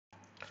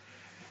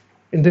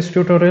In this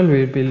tutorial,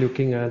 we'll be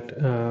looking at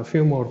a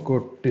few more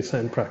good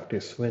design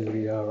practice when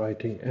we are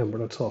writing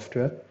embedded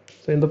software.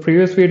 So in the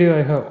previous video,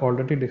 I have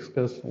already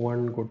discussed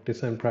one good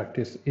design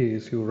practice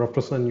is you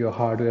represent your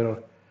hardware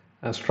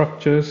as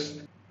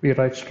structures. We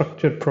write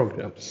structured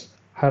programs,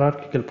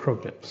 hierarchical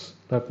programs.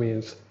 That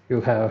means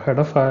you have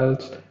header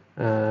files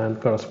and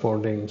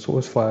corresponding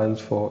source files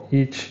for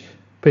each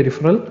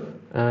peripheral,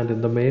 and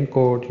in the main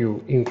code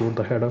you include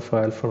the header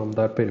file from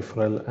that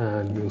peripheral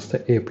and use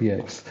the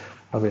APIs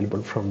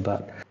available from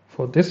that.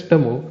 For this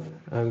demo,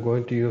 I'm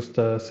going to use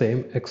the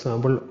same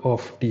example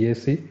of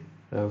DAC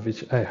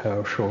which I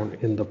have shown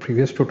in the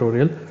previous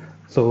tutorial.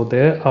 So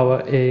there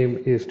our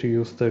aim is to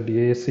use the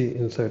DAC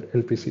inside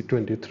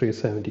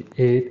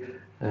LPC2378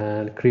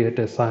 and create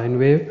a sine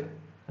wave,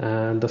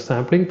 and the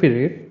sampling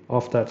period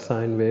of that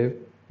sine wave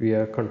we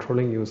are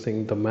controlling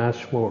using the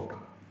match mode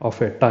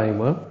of a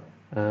timer,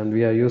 and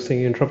we are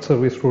using interrupt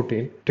service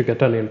routine to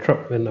get an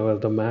interrupt whenever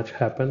the match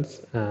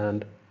happens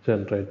and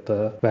generate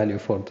the value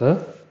for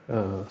the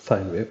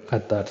sine wave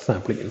at that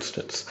sampling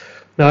instance.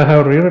 Now I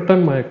have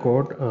rewritten my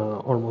code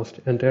almost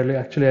entirely.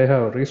 Actually, I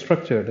have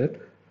restructured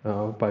it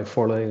by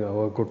following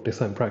our good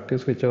design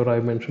practice, whichever I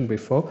mentioned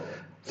before.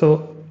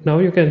 So now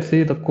you can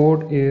see the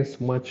code is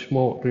much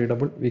more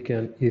readable. We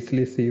can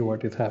easily see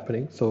what is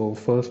happening. So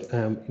first I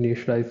am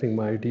initializing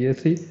my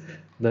DAC,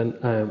 then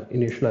I am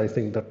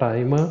initializing the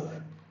timer,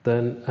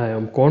 then I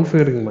am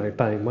configuring my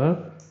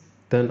timer,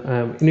 then I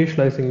am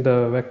initializing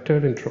the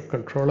vectored interrupt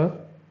controller.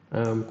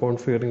 I am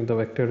configuring the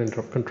vectored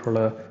interrupt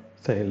controller,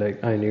 saying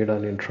like I need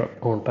an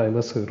interrupt on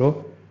timer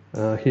 0.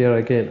 Here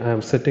again I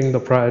am setting the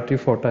priority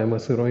for timer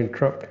 0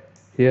 interrupt.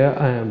 Here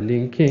I am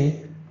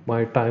linking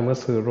my timer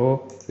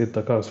 0 with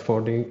the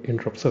corresponding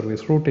interrupt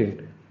service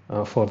routine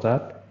for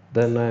that.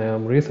 Then I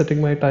am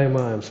resetting my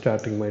timer, I am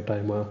starting my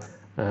timer,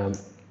 I am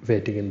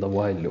waiting in the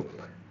while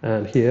loop,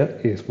 and here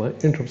is my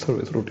interrupt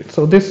service routine.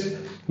 So this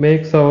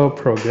makes our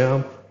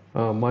program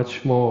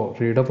much more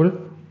readable.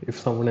 If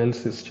someone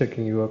else is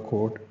checking your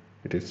code,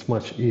 it is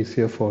much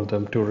easier for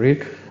them to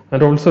read.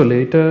 And also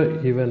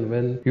later, even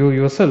when you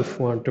yourself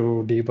want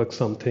to debug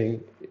something,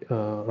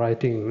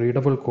 writing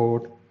readable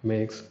code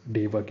makes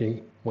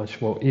debugging much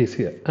more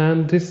easier.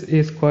 And this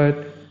is quite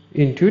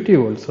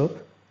intuitive also.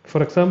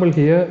 For example,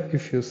 here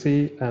if you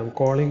see I am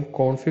calling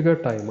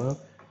configure timer,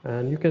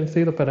 and you can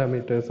see the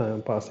parameters I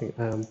am passing.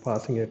 I am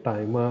passing a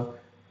timer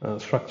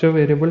structure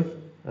variable,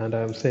 and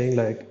I am saying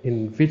like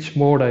in which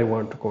mode I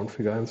want to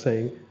configure. I am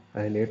saying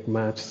I need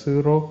match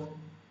 0.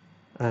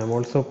 I am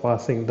also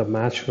passing the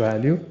match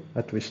value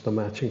at which the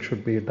matching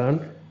should be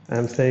done. I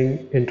am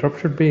saying interrupt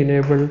should be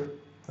enabled,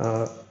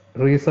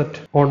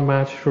 reset on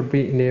match should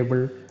be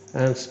enabled,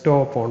 and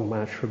stop on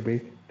match should be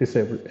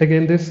disabled.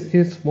 Again, this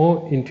is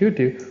more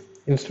intuitive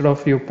instead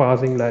of you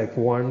passing like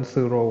 1,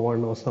 0,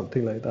 1 or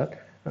something like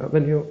that.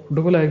 When you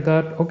do like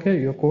that, okay,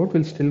 your code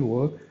will still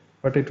work,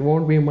 but it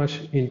won't be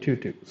much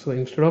intuitive. So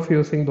instead of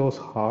using those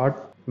hard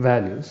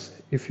values,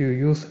 if you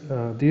use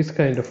these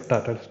kind of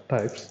data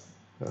types,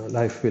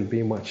 life will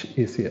be much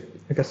easier.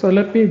 Okay, so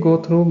let me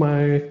go through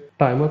my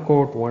timer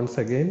code once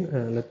again,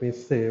 and let me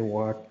say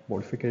what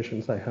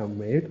modifications I have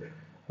made.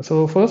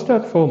 So first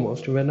and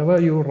foremost,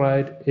 whenever you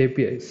write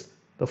APIs,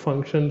 the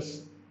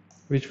functions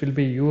which will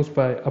be used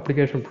by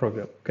application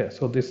program. Okay,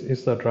 so this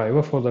is the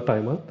driver for the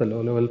timer, the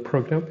low level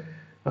program.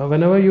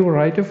 Whenever you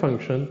write a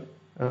function,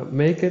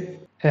 make it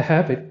a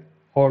habit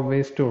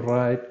always to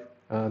write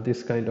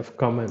this kind of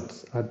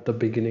comments at the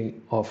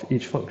beginning of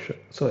each function.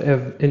 So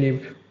if any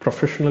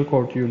professional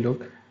code you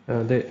look,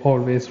 they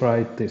always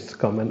write this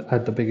comment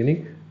at the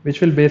beginning,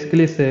 which will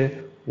basically say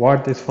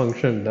what this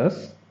function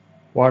does,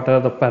 what are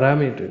the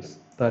parameters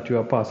that you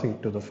are passing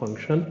to the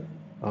function,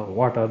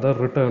 what are the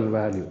return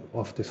value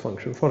of this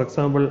function. For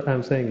example,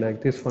 I'm saying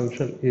like this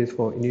function is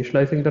for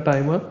initializing the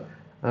timer.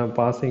 I'm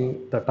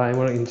passing the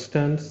timer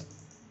instance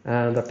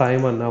and the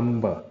timer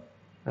number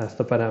as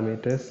the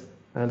parameters,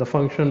 and the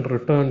function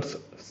returns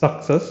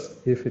success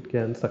if it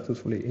can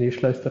successfully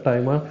initialize the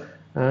timer,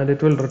 and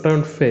it will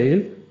return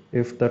fail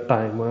if the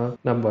timer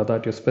number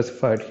that you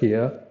specified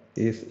here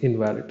is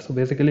invalid. So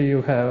basically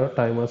you have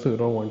timer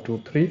 0, 1,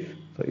 2, 3.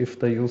 So if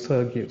the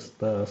user gives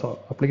the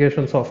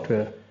application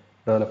software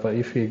developer,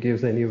 if he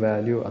gives any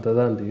value other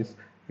than this,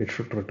 it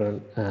should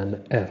return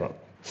an error.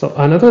 So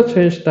another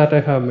change that I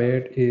have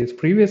made is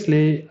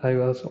previously I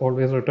was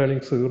always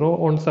returning 0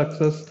 on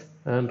success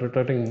and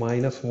returning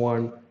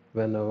 -1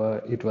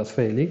 whenever it was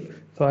failing.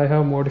 So I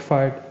have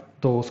modified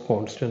those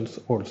constants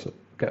also.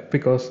 Okay,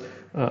 because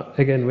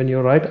again, when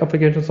you write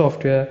application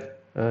software,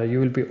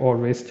 you will be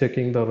always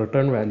checking the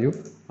return value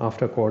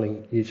after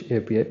calling each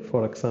API.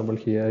 For example,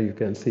 here you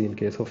can see in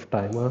case of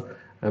timer,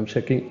 I'm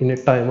checking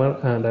init timer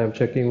and I'm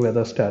checking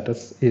whether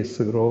status is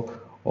 0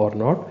 or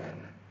not.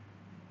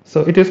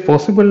 So it is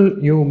possible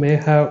you may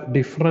have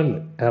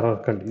different error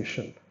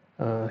condition.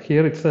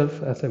 Here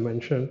itself, as I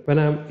mentioned, when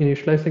I'm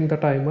initializing the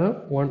timer,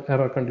 one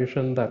error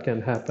condition that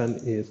can happen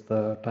is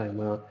the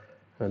timer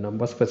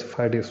number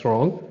specified is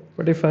wrong.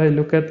 But if I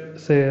look at,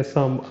 say,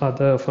 some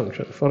other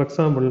function, for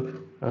example,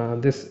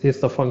 this is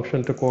the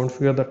function to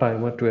configure the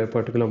timer to a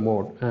particular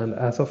mode, and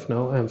as of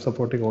now I am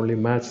supporting only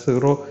match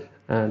 0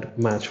 and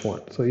match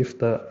 1. So if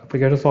the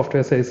application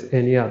software says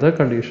any other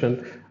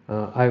condition,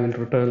 I will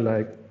return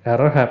like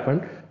error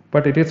happened,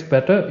 but it is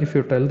better if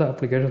you tell the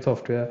application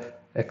software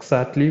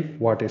exactly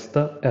what is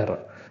the error.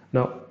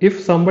 Now, if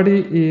somebody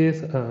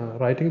is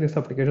writing this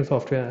application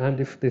software and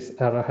if this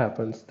error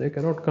happens, they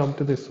cannot come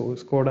to the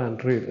source code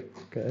and read it.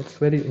 Okay, it's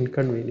very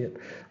inconvenient.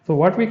 So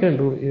what we can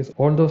do is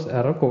all those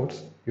error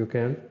codes you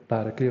can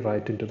directly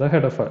write into the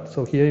header file.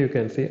 So here you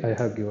can see I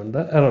have given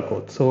the error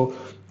code. So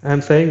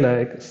I'm saying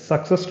like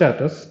success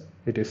status,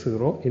 it is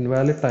 0,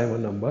 invalid timer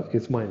number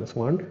is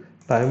 -1,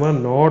 timer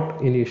not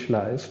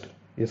initialized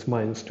is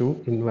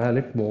 -2,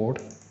 invalid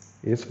mode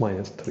is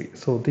 -3.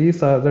 So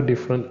these are the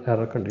different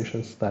error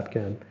conditions that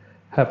can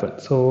happen.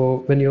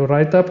 So when you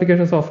write the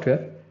application software,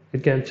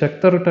 it can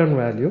check the return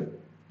value,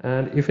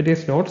 and if it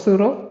is not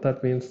 0,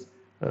 that means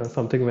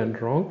something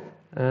went wrong,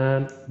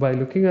 and by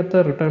looking at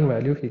the return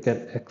value he can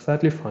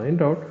exactly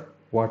find out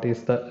what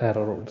is the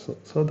error also.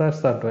 So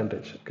that's the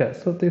advantage. Okay,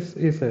 so this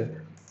is a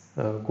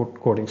good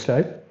coding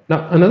style.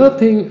 Now another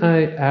thing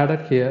I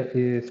added here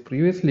is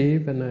previously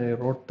when I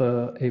wrote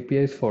the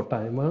APIs for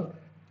timer,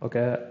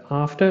 okay,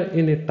 after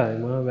init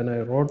timer, when I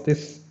wrote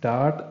this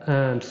start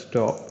and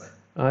stop,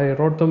 I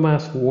wrote them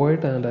as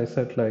void, and I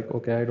said like,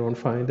 okay, I don't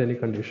find any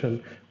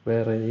condition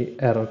where any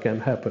error can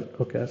happen.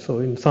 Okay, so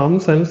in some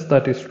sense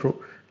that is true.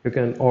 You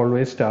can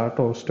always start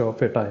or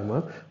stop a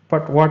timer,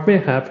 but what may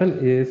happen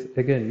is,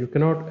 again, you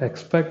cannot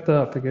expect the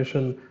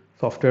application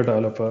software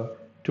developer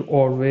to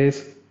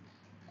always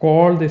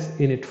call this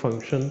init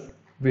function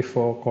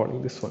before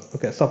calling this one.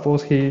 Okay,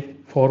 suppose he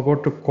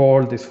forgot to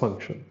call this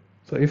function.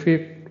 So if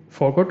he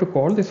forgot to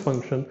call this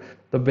function,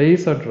 the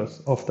base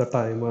address of the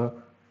timer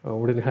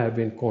wouldn't have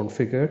been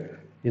configured.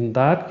 In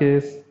that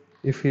case,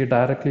 if he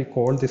directly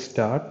called this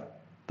start,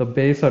 the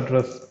base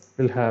address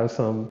will have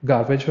some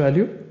garbage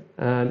value,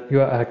 and you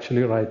are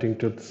actually writing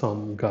to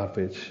some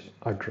garbage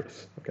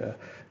address. Okay,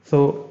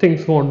 so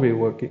things won't be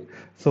working.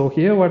 So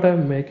here what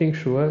I'm making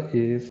sure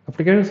is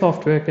application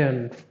software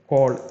can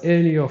call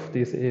any of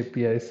these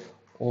APIs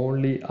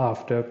only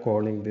after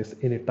calling this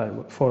init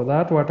timer. For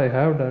that, what I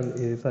have done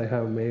is I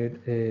have made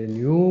a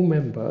new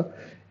member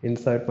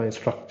inside my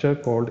structure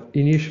called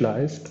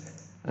initialized,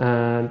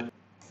 and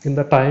in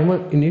the timer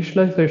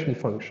initialization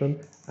function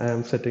I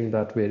am setting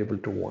that variable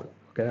to 1.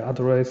 Okay,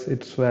 otherwise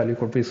its value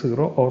could be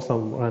 0 or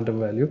some random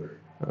value.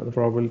 The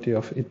probability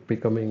of it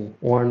becoming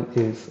 1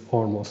 is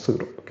almost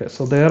 0. Okay,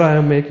 so there I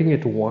am making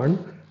it 1.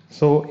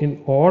 So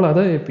in all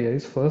other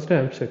APIs, first I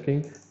am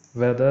checking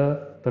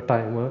whether the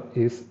timer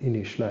is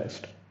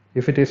initialized.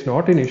 If it is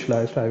not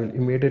initialized, I will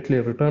immediately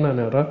return an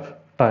error,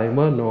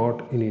 timer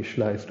not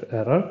initialized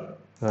error,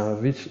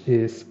 which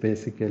is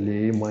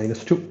basically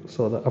 -2.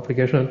 So the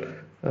application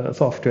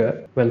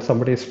software, when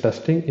somebody is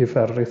testing, if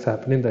error is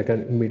happening, they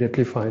can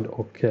immediately find,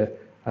 okay,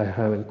 I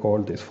haven't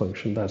called this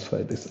function, that's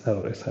why this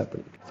error is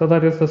happening. So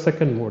that is the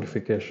second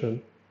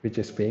modification which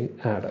is being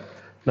added.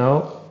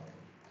 Now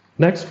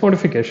next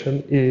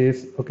modification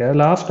is, okay,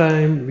 last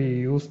time we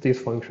used this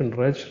function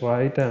reg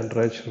write and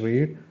reg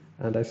read,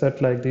 and I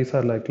said like these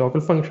are like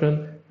local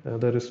function,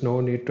 there is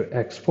no need to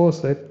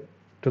expose it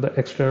to the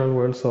external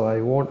world, so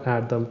I won't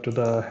add them to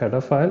the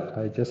header file,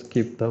 I just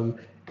keep them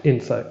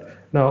inside.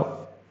 Now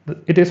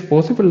it is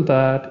possible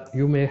that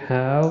you may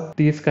have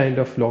these kind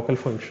of local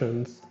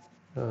functions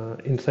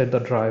inside the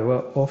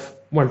driver of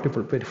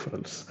multiple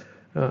peripherals.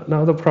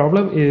 Now the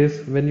problem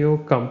is when you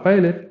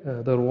compile it,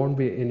 there won't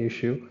be an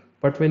issue,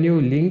 but when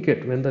you link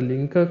it, when the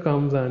linker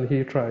comes and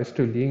he tries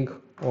to link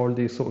all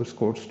these source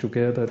codes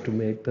together to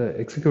make the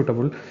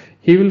executable,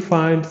 he will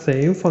find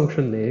same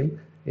function name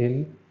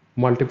in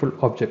multiple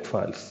object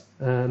files,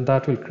 and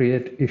that will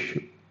create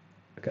issue.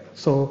 Okay,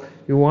 so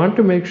you want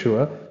to make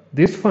sure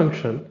this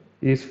function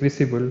is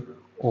visible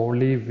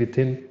only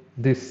within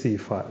this C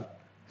file,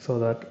 so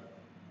that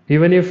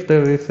even if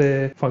there is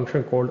a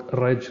function called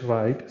reg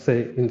write,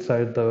 say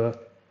inside the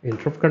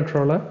interrupt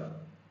controller,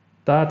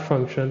 that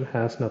function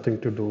has nothing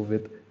to do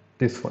with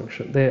this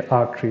function. They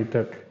are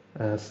treated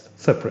as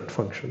separate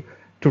function.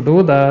 To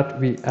do that,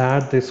 we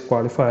add this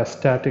qualifier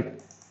static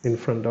in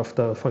front of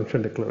the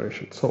function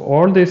declaration. So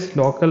all these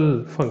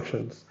local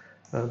functions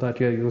that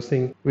you are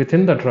using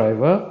within the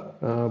driver,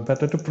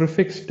 better to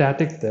prefix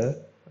static there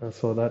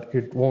so that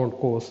it won't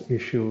cause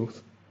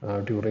issues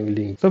during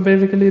link. So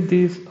basically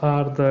these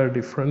are the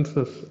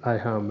differences I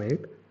have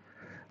made.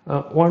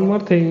 One more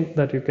thing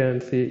that you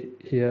can see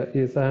here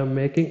is I am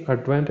making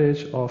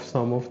advantage of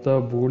some of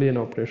the Boolean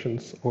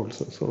operations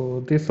also.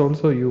 So this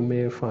also you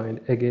may find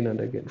again and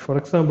again. For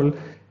example,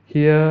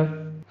 here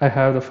I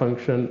have the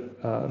function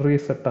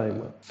reset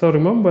timer. So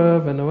remember,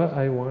 whenever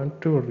I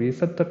want to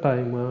reset the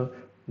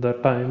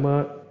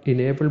timer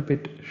enable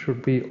bit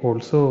should be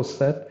also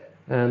set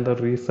and the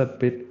reset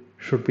bit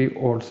should be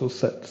also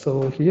set.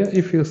 So here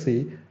if you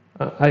see,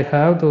 I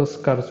have those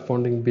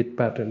corresponding bit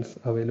patterns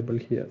available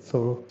here.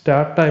 So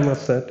start timer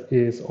set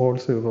is all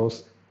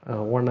zeros,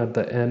 1 at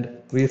the end.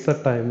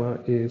 Reset timer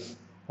is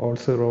all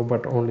 0,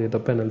 but only the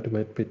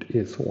penultimate bit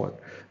is 1.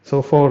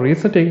 So for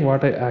resetting,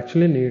 what I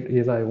actually need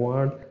is I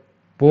want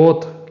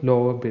both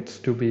lower bits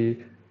to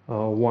be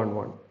 1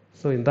 1.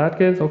 So in that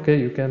case, okay,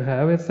 you can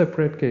have a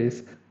separate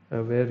case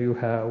where you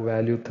have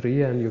value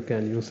 3 and you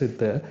can use it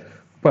there,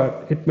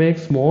 but it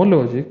makes more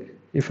logic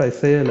if I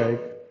say like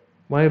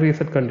my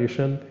reset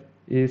condition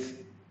is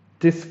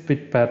this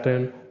bit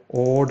pattern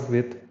odd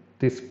with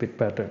this bit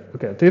pattern.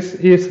 Okay, this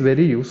is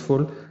very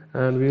useful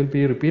and we'll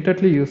be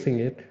repeatedly using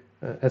it,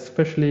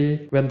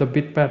 especially when the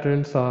bit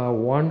patterns are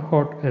one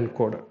hot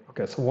encoded.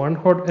 Okay, so one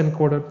hot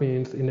encoded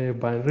means in a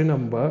binary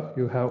number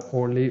you have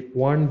only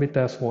one bit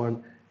as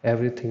 1,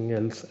 everything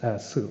else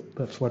as 0.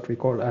 That's what we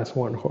call as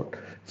one hot.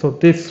 So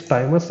this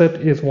timer set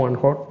is one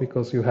hot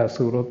because you have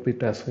 0th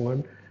bit as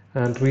 1,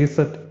 and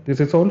reset, this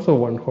is also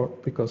one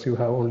hot because you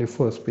have only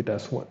first bit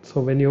as 1.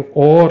 So when you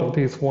OR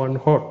these one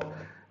hot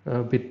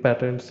bit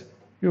patterns,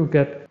 you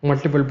get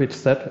multiple bit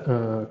set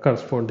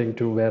corresponding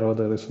to wherever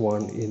there is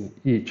 1 in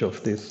each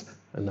of these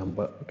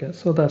number. Okay,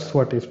 so that's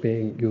what is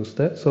being used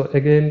there. So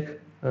again,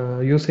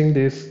 using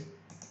these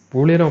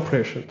Boolean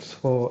operations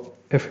for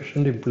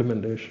efficient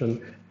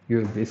implementation, you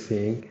will be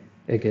seeing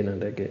again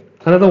and again.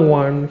 Another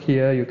one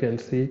here you can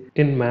see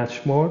in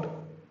match mode.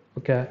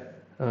 Okay,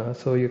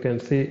 so you can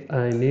see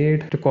I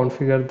need to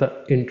configure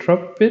the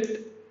interrupt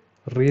bit,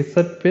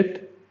 reset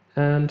bit,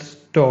 and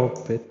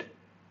stop bit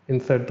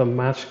inside the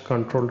match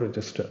control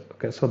register.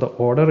 Okay, so the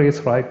order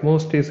is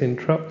rightmost is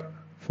interrupt,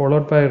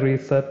 followed by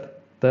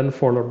reset, then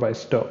followed by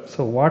stop.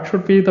 So what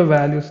should be the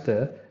values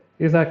there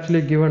is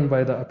actually given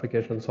by the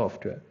application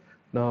software.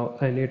 Now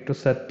I need to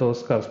set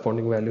those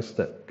corresponding values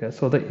there. Okay,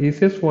 so the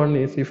easiest one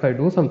is if I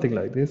do something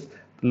like this,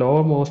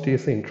 lowermost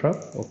is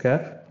interrupt. Okay,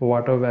 so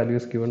whatever value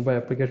is given by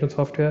application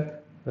software,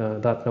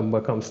 that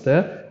number comes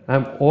there.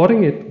 I'm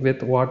ORing it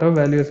with whatever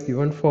value is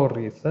given for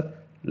reset,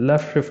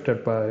 left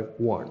shifted by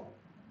 1.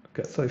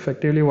 Okay, so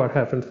effectively what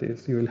happens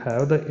is you will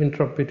have the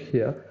interrupt bit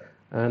here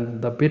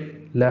and the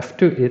bit left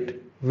to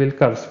it will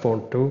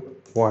correspond to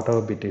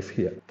whatever bit is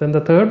here. Then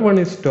the third one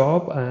is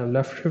stop. I am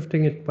left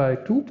shifting it by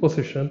 2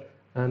 position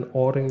and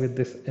ORing with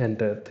this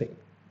entire thing.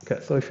 Okay,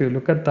 so if you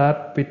look at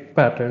that bit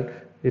pattern,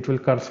 it will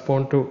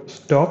correspond to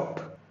stop,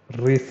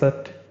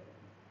 reset,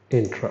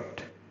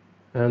 interrupt,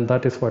 and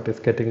that is what is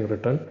getting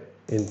written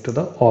into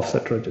the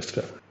offset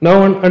register.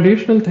 Now one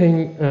additional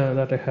thing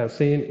that I have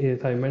seen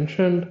is I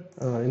mentioned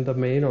in the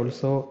main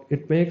also,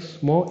 it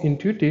makes more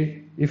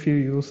intuitive if you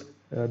use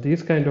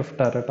these kind of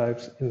data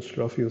types instead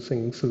of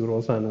using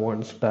zeros and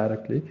ones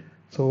directly.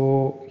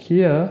 So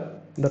here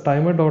the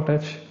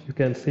timer.h, you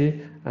can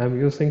see I'm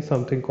using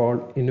something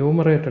called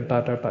enumerated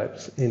data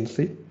types in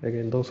C.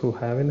 Again, those who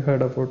haven't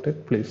heard about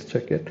it, please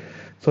check it.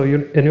 So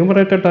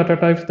enumerated data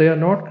types, they are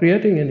not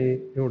creating any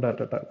new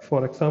data type.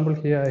 For example,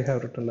 here I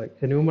have written like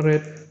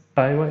enumerate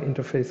timer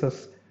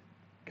interfaces,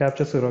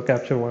 capture 0,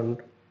 capture 1,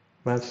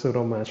 match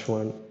 0, match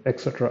 1,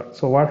 etc.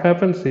 So what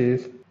happens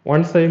is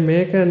once I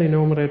make an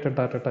enumerated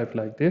data type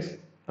like this,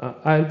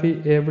 I'll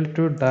be able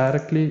to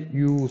directly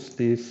use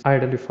these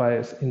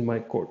identifiers in my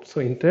code.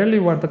 So internally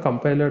what the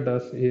compiler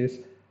does is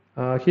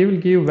he will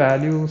give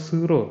value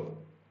 0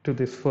 to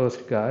this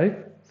first guy.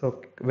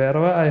 So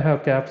wherever I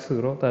have cap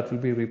 0, that will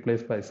be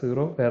replaced by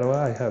 0. Wherever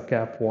I have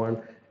cap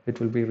 1, it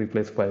will be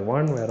replaced by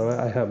 1. Wherever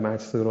I have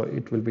match 0,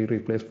 it will be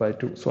replaced by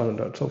 2, so on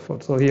and so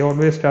forth. So he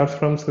always starts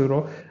from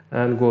 0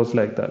 and goes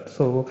like that.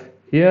 So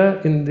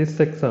here in this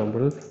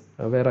example,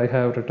 where I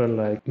have written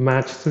like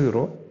match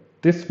 0,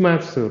 this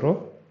match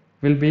 0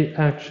 will be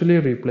actually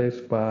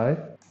replaced by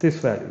this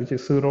value, which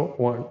is 0,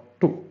 1,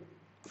 2.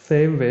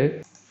 Same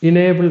way,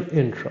 enable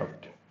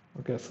interrupt.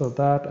 Okay, so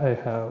that I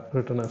have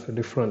written as a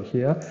different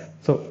here.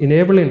 So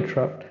enable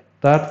interrupt,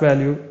 that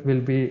value will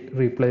be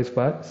replaced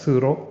by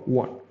 0,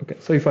 1. Okay,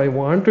 so if I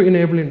want to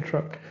enable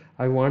interrupt,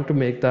 I want to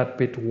make that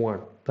bit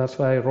 1. That's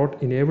why I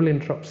wrote enable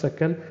interrupt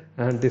second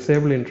and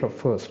disable interrupt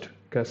first.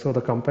 Okay, so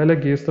the compiler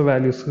gives the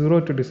value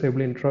 0 to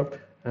disable interrupt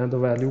and the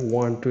value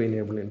 1 to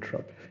enable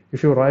interrupt.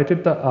 If you write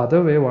it the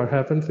other way, what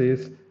happens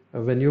is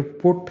when you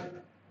put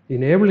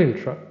enable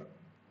interrupt,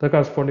 the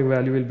corresponding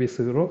value will be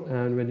 0,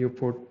 and when you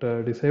put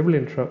disable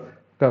interrupt,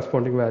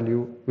 corresponding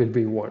value will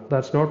be 1.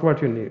 That's not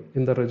what you need.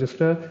 In the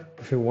register,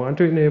 if you want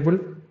to enable,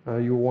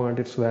 you want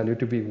its value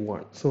to be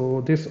 1.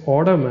 So this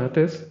order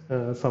matters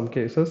some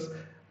cases.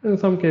 In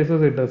some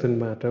cases, it doesn't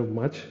matter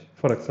much.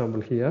 For example,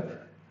 here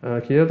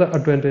the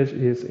advantage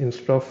is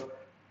instead of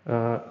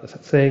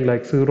saying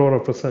like 0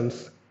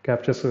 represents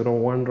capture 0,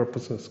 1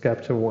 represents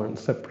capture 1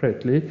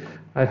 separately,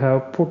 I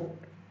have put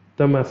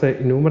them as a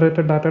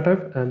enumerated data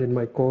type, and in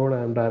my code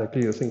I am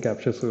directly using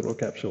capture 0,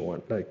 capture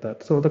 1 like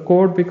that. So the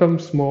code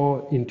becomes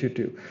more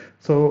intuitive.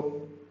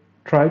 So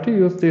try to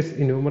use these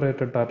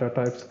enumerated data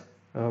types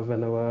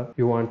whenever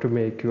you want to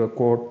make your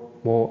code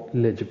more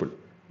legible.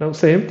 Now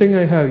same thing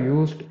I have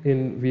used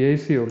in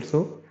VIC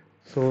also.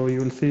 So you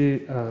will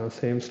see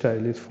same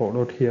style is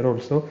followed here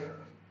also.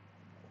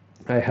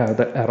 I have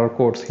the error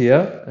codes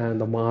here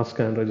and the mask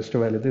and register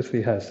value, this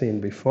we have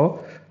seen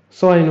before.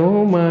 So I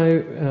know my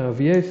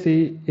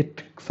VIC,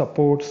 it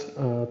supports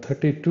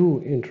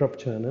 32 interrupt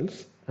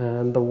channels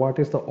and what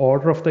is the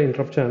order of the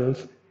interrupt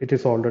channels, it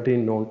is already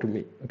known to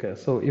me. Okay,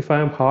 so if I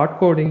am hard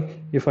coding,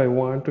 if I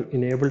want to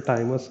enable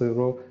timer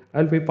 0,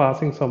 I'll be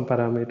passing some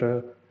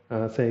parameter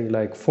saying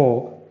like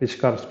 4, which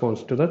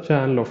corresponds to the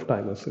channel of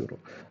timer 0.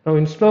 Now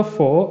instead of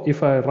 4,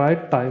 if I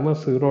write timer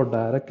 0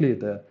 directly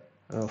there,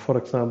 for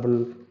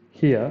example,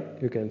 here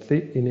you can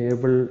see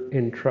enable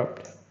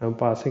interrupt. I'm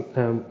passing,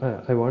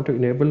 I want to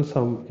enable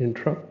some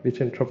interrupt.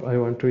 Which interrupt I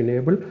want to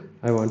enable?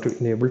 I want to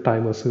enable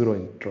timer 0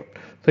 interrupt.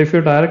 So if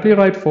you directly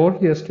write 4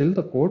 here, still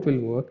the code will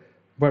work,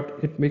 but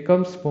it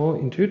becomes more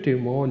intuitive,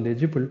 more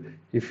legible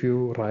if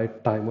you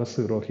write timer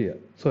 0 here.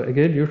 So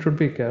again, you should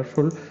be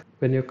careful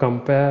when you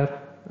compare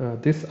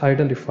this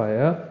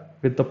identifier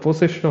with the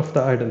position of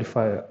the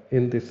identifier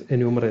in this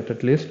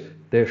enumerated list.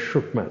 They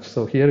should match.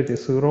 So here it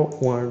is 0,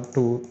 1,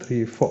 2,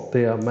 3, 4.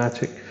 They are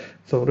matching.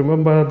 So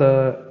remember,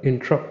 the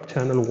interrupt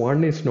channel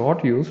 1 is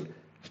not used.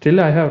 Still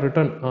I have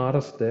written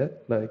RS there,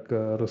 like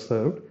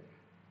reserved.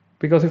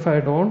 Because if I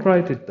don't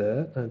write it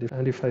there,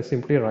 and if I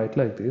simply write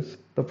like this,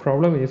 the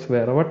problem is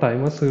wherever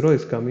timer 0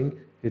 is coming,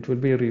 it will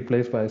be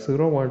replaced by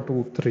 0, 1,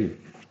 2, 3,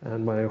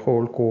 and my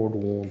whole code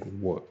won't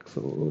work.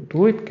 So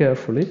do it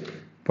carefully,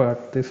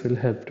 but this will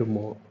help to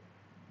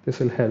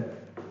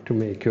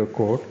make your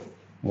code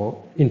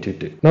more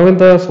intuitive. Now in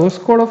the source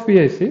code of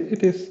VIC,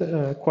 it is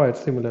quite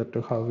similar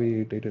to how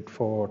we did it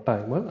for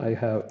timer. I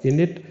have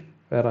init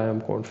where I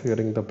am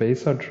configuring the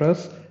base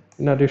address.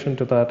 In addition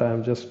to that, I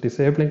am just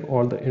disabling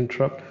all the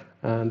interrupt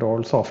and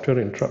all software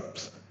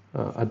interrupts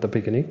at the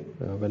beginning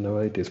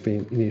whenever it is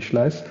being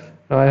initialized.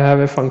 Now I have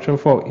a function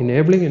for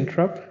enabling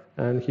interrupt,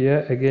 and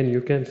here again you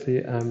can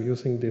see I'm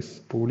using this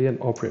Boolean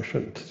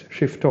operation,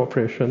 shift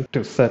operation,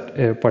 to set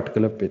a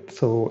particular bit.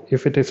 So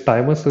if it is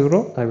timer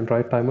 0, I will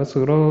write timer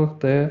 0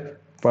 there,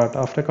 but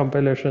after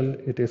compilation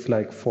it is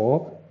like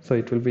 4, so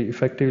it will be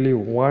effectively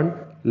 1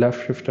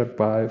 left shifted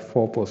by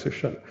 4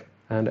 position,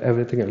 and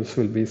everything else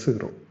will be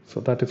 0. So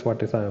that is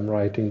what I am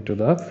writing to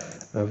the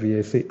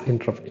VIC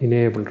interrupt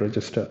enabled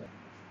register.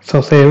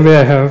 So same way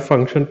I have a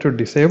function to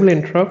disable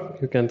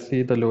interrupt. You can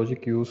see the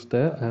logic used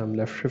there. I am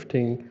left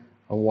shifting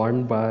a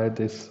 1 by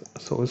this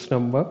source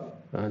number,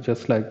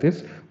 just like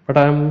this, but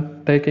I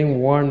am taking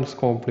 1's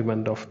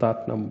complement of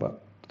that number.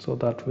 So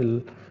that will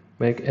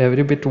make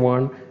every bit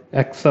 1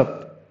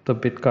 except the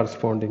bit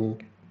corresponding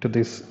to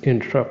this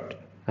interrupt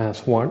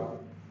as 1.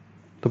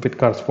 The bit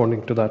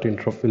corresponding to that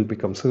interrupt will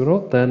become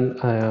 0. Then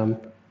I am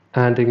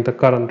ANDing the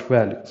current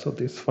value. So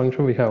this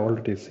function we have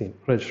already seen,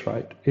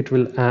 regWrite. It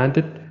will AND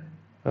it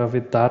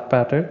with that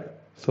pattern.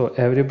 So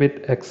every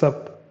bit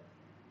except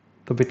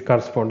the bit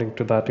corresponding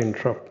to that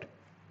interrupt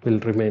will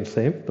remain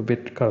same. The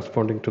bit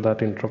corresponding to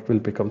that interrupt will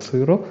become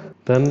 0.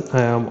 Then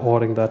I am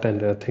ORing that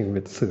entire thing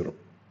with 0.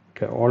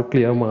 Okay, all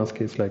clear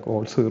mask is like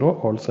all 0,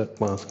 all set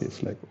mask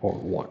is like all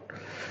 1.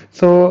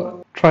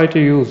 So try to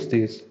use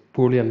these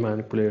Boolean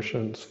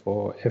manipulations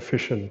for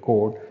efficient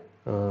code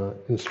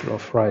instead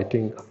of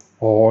writing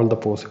all the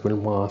possible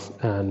mask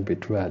and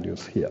bit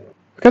values here.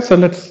 Okay, so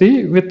let's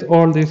see with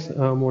all this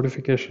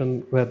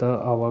modification whether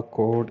our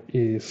code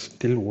is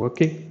still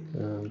working,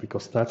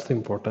 because that's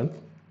important.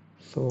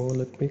 So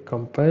let me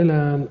compile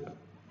and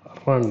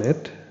run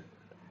it,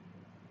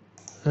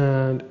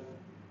 and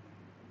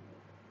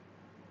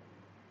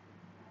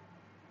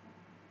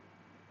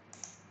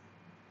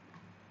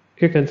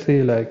you can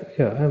see like,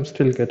 yeah, I'm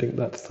still getting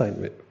that sine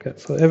wave. Okay,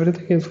 so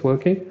everything is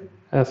working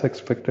as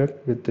expected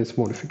with this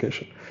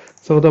modification.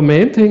 So the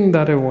main thing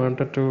that I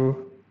wanted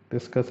to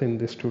discuss in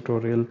this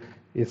tutorial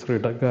is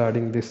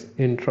regarding this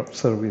interrupt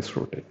service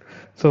routine.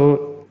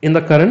 So in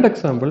the current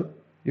example,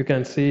 you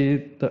can see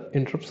the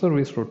interrupt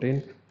service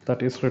routine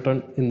that is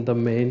written in the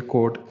main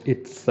code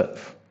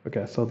itself.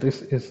 Okay, so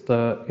this is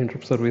the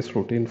interrupt service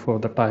routine for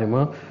the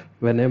timer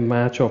when a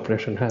match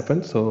operation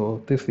happens.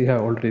 So this we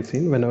have already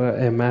seen. Whenever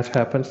a match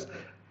happens,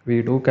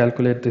 we do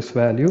calculate this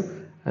value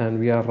and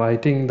we are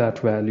writing that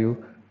value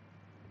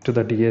to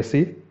the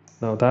DAC.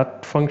 Now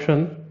that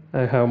function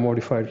I have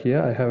modified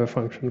here. I have a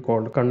function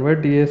called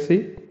convert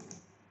DAC,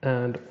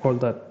 and all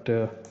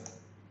that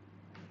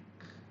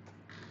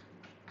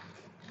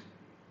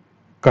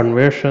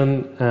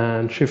conversion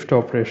and shift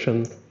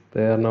operation,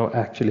 they are now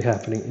actually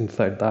happening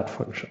inside that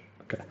function.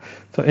 Okay,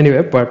 so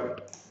anyway,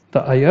 but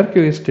the IRQ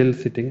is still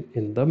sitting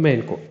in the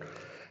main code.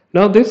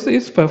 Now this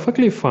is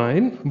perfectly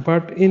fine,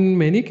 but in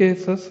many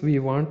cases we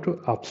want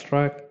to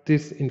abstract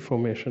this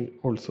information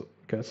also.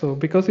 Okay, so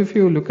because if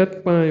you look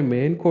at my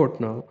main code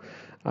now,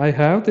 I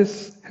have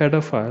this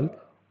header file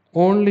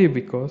only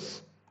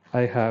because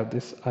I have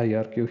this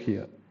IRQ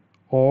here.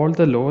 All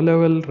the low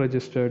level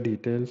register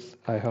details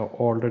I have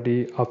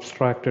already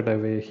abstracted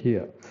away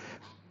here.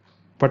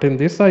 But in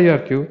this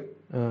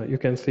IRQ, you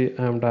can see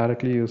I'm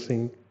directly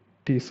using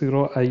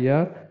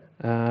T0IR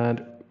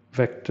and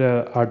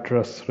vector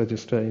address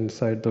register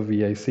inside the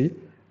VIC.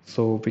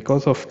 So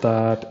because of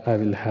that, I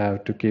will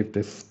have to keep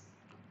this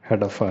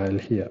header file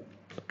here.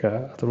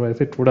 Okay, otherwise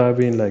it would have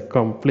been like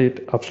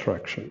complete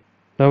abstraction.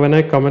 Now when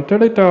I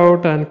commented it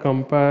out and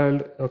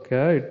compiled,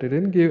 okay, it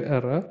didn't give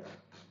error,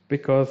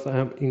 because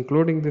I'm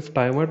including this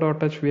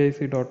timer.h,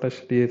 vic.h,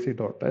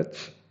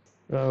 dac.h,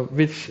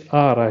 which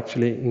are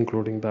actually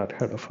including that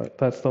header file.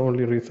 That's the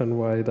only reason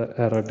why the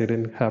error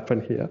didn't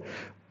happen here.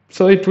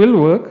 So it will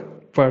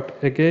work, but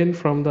again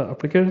from the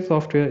application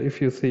software,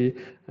 if you see,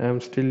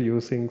 I'm still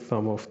using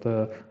some of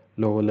the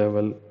lower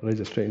level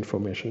register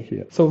information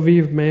here. So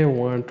we may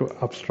want to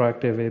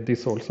abstract away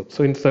this also.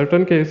 So in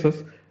certain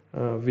cases,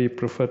 we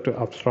prefer to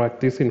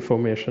abstract this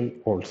information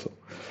also.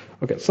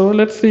 Okay, so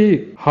let's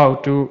see how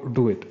to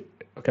do it.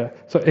 Okay,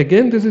 so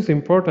again, this is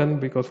important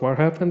because what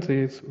happens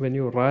is when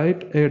you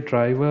write a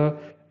driver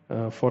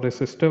for a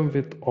system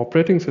with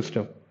operating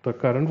system, the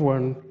current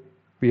one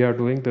we are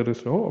doing, there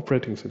is no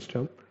operating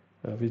system.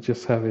 We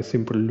just have a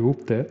simple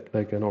loop there,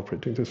 like an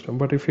operating system.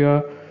 But if you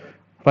are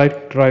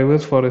write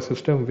drivers for a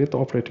system with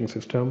operating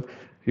system,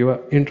 your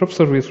interrupt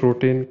service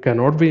routine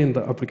cannot be in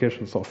the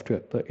application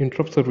software. The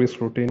interrupt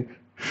service routine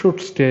should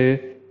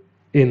stay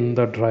in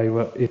the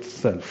driver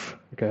itself.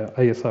 Okay,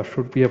 ISR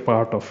should be a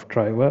part of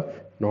driver,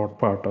 not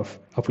part of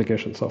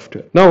application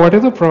software. Now, what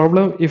is the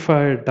problem if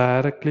I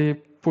directly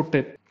put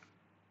it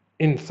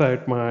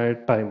inside my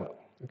timer?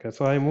 Okay,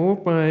 so I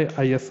move my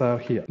ISR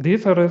here.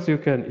 These errors you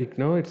can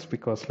ignore. It's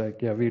because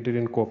like, yeah, we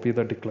didn't copy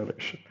the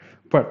declaration.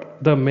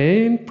 But the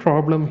main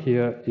problem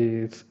here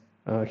is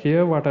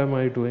here what am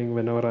I doing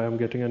whenever I am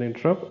getting an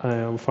interrupt? I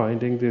am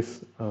finding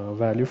this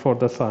value for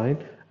the sign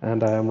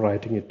and I am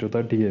writing it to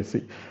the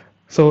DAC.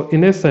 So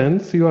in a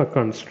sense, you are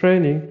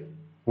constraining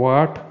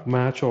what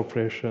match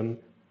operation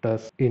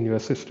does in your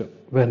system.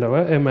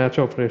 Whenever a match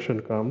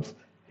operation comes,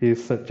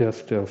 he's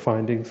just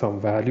finding some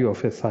value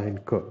of a sine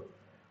curve.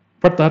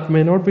 But that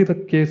may not be the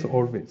case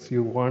always.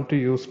 You want to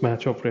use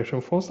match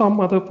operation for some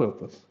other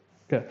purpose.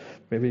 Okay,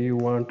 maybe you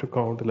want to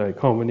count like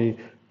how many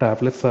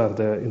tablets are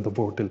there in the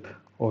bottle,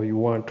 or you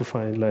want to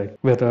find like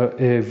whether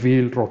a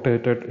wheel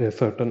rotated a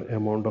certain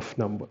amount of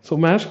number. So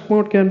match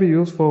mode can be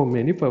used for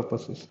many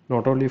purposes,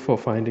 not only for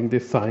finding the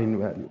sign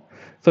value.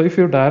 So if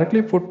you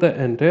directly put the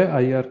entire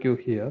IRQ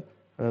here,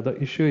 the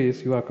issue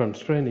is you are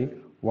constraining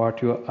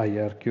what your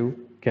IRQ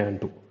can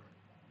do.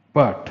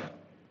 But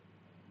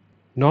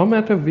no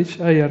matter which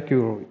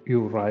IRQ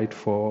you write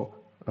for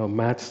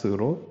match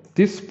 0,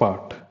 this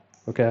part,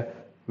 okay,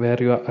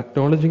 where you are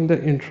acknowledging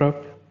the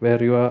interrupt,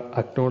 where you are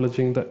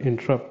acknowledging the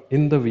interrupt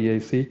in the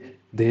VIC,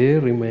 they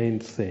remain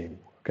same.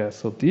 Okay,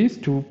 so these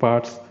two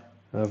parts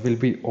will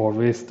be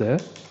always there,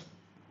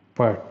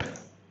 but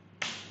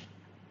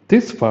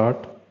this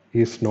part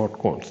is not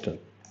constant.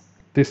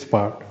 This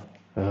part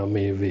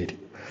may vary.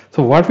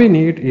 So what we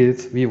need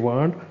is we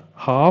want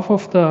half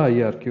of the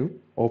IRQ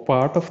or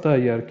part of the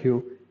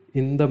IRQ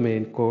in the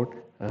main code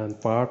and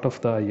part of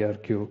the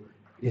IRQ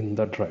in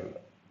the driver.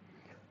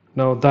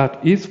 Now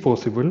that is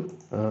possible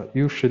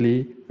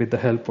usually with the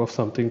help of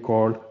something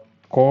called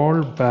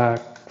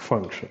callback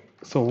function.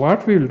 So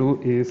what we'll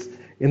do is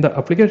in the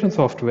application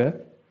software,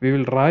 we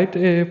will write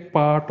a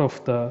part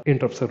of the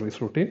interrupt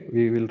service routine.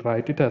 We will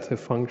write it as a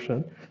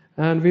function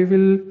and we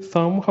will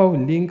somehow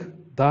link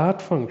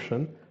that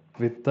function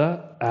with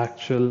the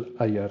actual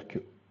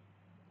IRQ.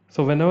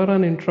 So whenever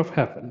an interrupt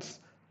happens,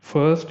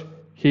 first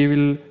he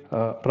will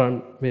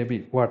run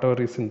maybe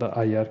whatever is in the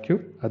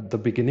IRQ at the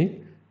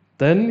beginning.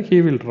 Then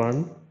he will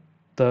run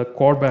the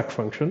callback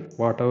function,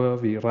 whatever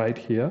we write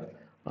here.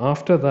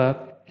 After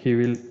that, he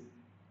will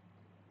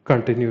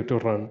continue to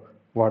run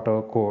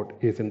whatever code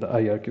is in the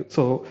IRQ.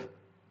 So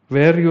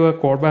where your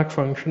callback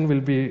function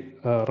will be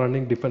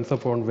running depends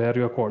upon where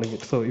you are calling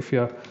it. So if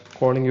you are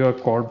calling your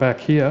callback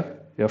here,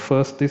 your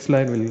first this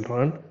line will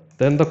run,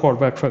 then the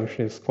callback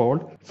function is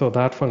called. So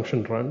that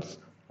function runs.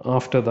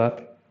 After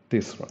that,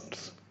 this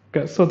runs.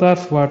 Okay, so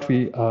that's what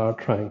we are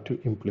trying to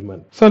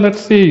implement. So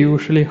let's see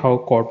usually how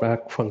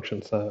callback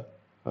functions are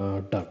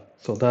done.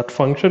 So that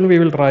function we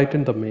will write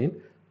in the main.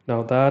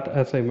 Now that,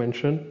 as I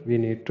mentioned, we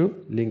need to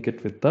link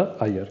it with the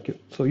IRQ.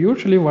 So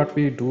usually what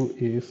we do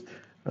is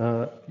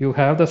you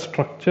have the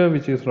structure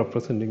which is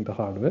representing the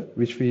hardware,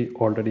 which we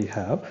already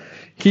have.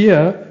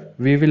 Here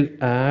we will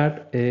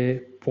add a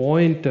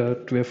pointer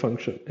to a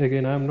function.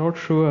 Again, I'm not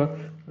sure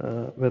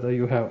whether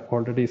you have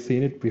already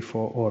seen it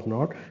before or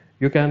not.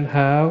 You can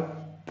have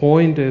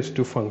pointers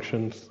to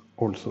functions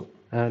also,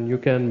 and you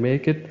can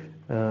make it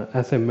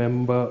as a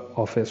member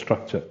of a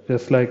structure.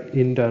 Just like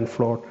int and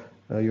float,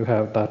 you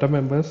have data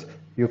members,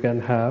 you can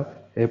have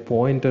a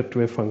pointer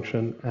to a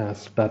function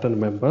as data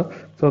member.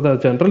 So the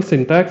general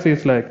syntax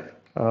is like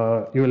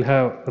you will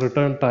have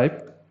return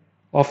type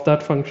of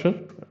that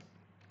function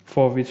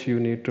for which you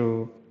need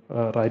to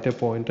write a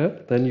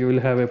pointer. Then you will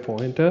have a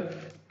pointer.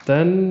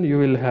 Then you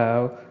will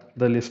have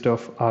the list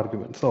of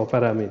arguments or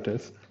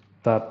parameters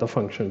that the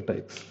function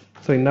takes.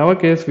 So in our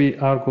case, we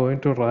are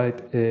going to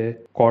write a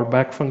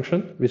callback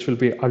function, which will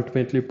be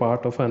ultimately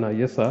part of an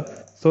ISR.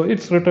 So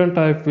its return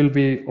type will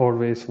be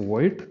always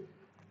void.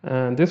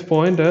 And this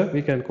pointer,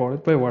 we can call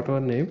it by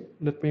whatever name.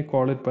 Let me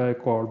call it by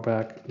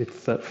callback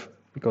itself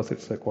because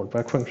it's a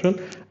callback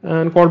function.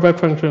 And callback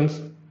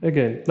functions,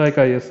 again, like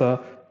ISR,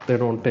 they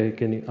don't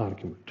take any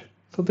argument.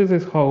 So this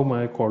is how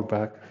my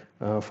callback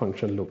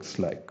function looks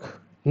like.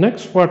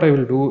 Next, what I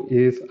will do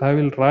is I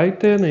will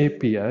write an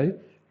API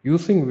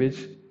using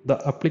which the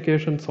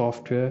application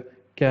software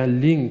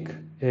can link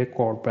a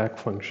callback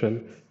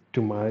function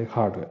to my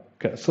hardware.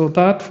 Okay, so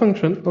that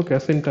function, okay,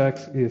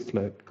 syntax is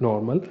like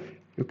normal.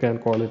 You can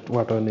call it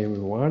whatever name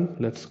you want.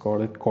 Let's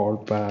call it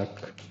callback,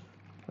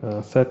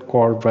 set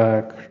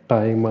callback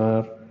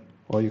timer,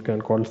 or you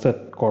can call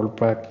set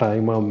callback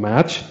timer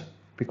match,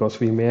 because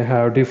we may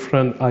have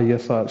different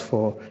ISRs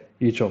for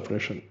each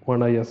operation.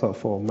 One ISR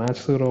for match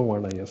 0,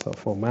 one ISR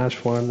for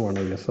match 1, one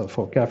ISR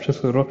for capture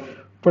 0.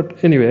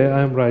 But anyway,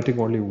 I am writing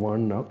only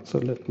one now, so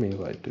let me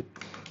write it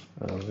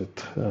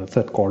with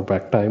set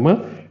callback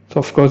timer. So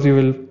of course you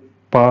will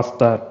pass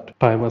that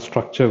timer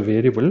structure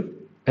variable.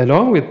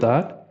 Along with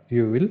that,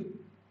 you will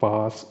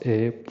pass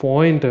a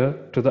pointer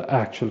to the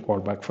actual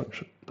callback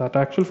function. That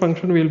actual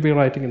function we will be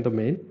writing in the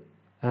main,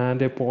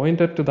 and a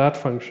pointer to that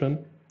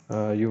function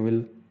you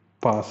will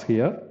pass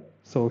here.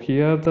 So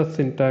here the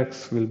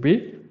syntax will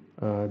be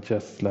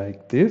just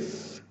like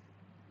this.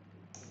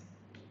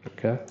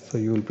 Okay, so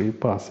you will be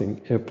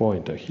passing a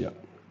pointer here.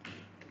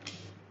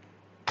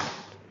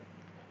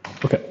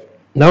 Okay,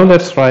 now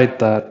let's write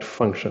that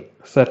function,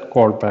 set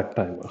callback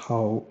timer,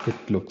 how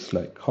it looks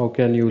like. How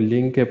can you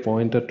link a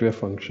pointer to a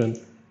function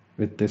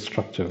with this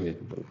structure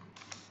variable?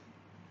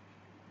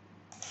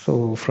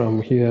 So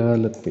from here,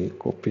 let me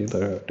copy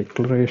the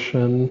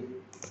declaration.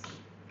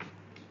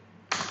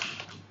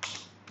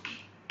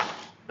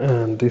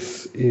 And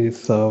this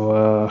is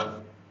our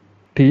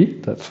T,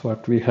 that's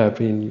what we have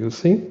been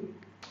using.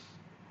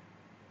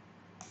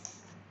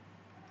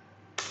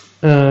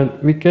 And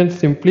we can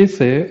simply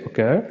say,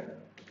 okay,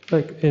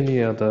 like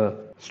any other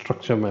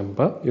structure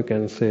member, you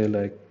can say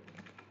like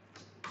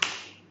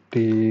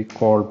T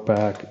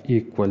callback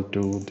equal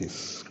to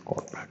this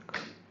callback.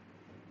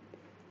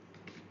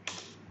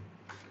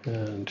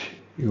 And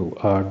you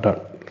are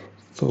done.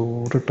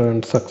 So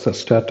return success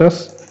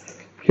status.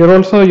 Here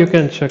also you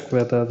can check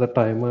whether the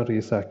timer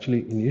is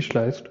actually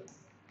initialized.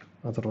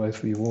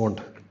 Otherwise we won't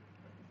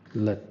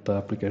let the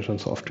application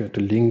software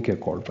to link a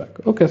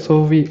callback. Okay,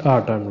 so we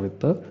are done with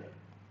the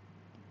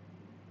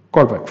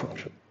callback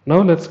function.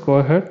 Now let's go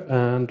ahead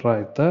and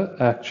write the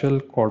actual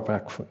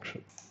callback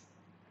function.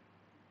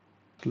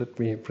 Let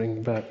me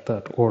bring back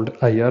that old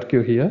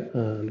IRQ here,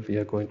 and we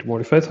are going to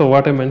modify. So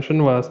what I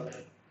mentioned was,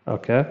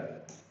 okay,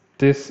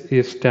 this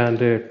is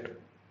standard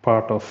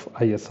part of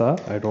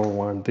ISR. I don't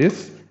want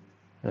this.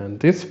 And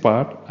this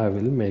part, I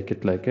will make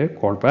it like a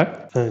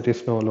callback, and it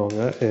is no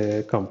longer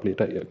a complete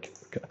IRQ.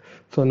 Okay.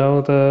 So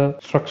now the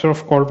structure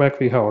of callback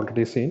we have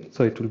already seen.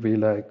 So it will be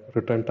like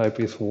return type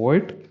is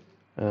void,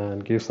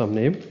 and give some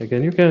name.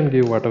 Again, you can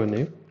give whatever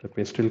name. Let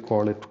me still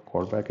call it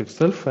callback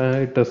itself, and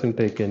it doesn't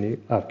take any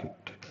argument.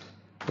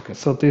 Okay,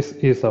 so this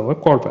is our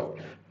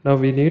callback. Now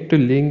we need to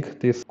link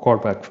this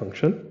callback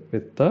function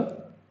with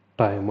the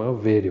timer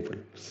variable.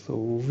 So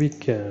we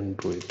can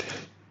do it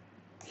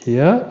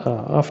here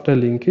after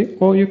linking,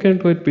 or you can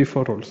do it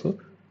before also,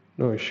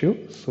 no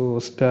issue. So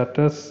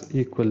status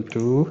equal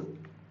to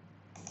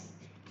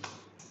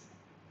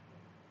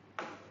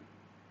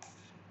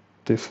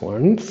this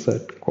one,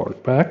 set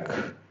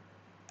callback.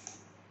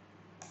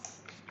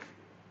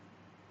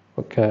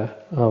 Okay,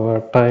 our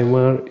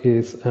timer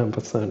is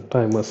ampersand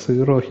timer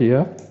 0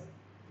 here,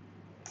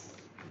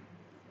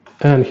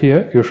 and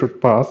here you should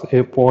pass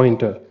a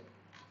pointer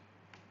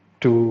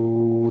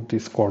to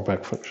this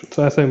callback function.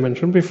 So as I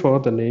mentioned before,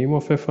 the name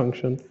of a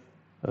function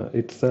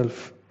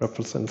itself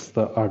represents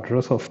the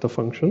address of the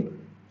function.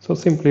 So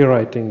simply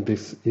writing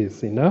this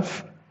is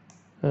enough,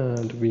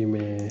 and we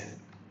may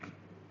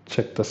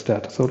check the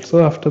status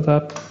also after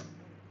that,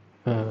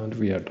 and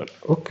we are done.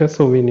 Okay,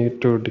 so we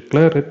need to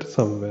declare it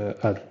somewhere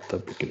at the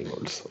beginning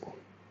also.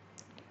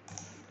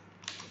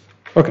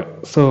 Okay,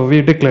 so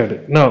we declared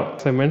it. Now,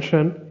 as I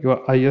mentioned, your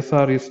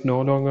ISR is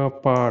no longer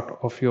part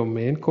of your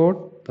main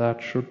code.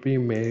 That should be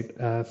made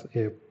as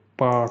a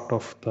part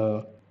of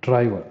the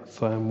driver.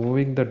 So I'm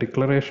moving the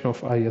declaration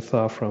of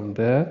ISR from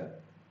there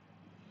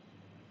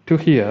to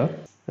here,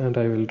 and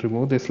I will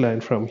remove this line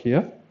from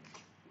here.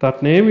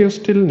 That name you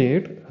still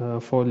need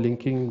for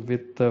linking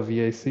with the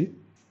VIC,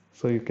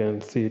 so you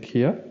can see it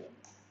here.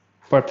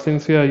 But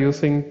since we are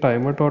using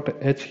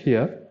timer.h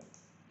here,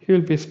 he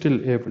will be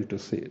still able to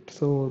see it,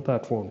 so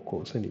that won't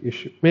cause any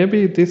issue.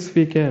 Maybe this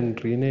we can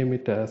rename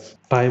it as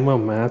timer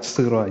match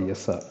 0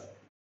 ISR.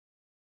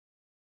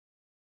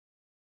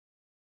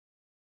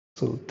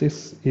 So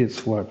this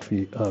is what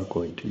we are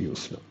going to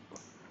use now.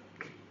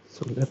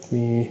 So let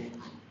me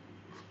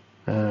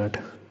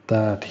add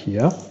that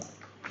here.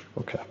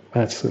 Okay,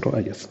 match 0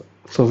 ISR.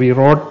 So we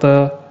wrote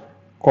the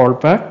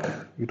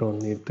callback. We don't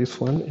need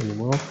this one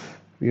anymore.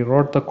 We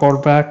wrote the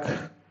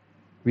callback.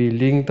 We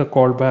linked the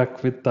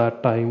callback with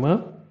that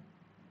timer.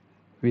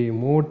 We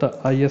moved the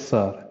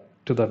ISR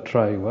to the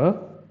driver.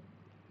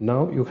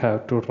 Now you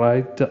have to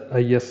write the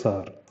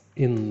ISR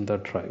in the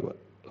driver.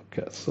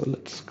 Okay, so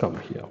let's come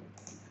here.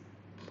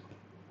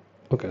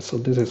 Okay, so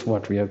this is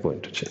what we are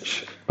going to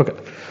change. Okay.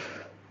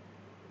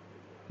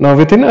 Now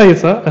within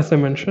ISR, as I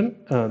mentioned,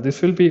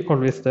 this will be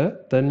always there.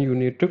 Then you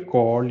need to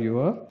call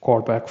your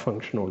callback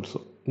function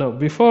also. Now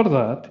before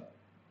that,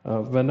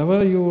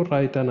 whenever you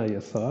write an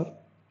ISR,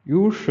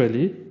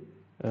 usually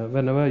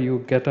whenever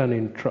you get an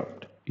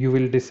interrupt, you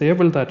will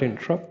disable that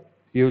interrupt,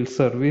 you will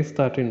service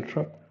that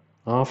interrupt.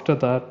 After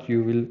that,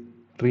 you will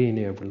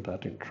re-enable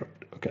that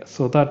interrupt. Okay,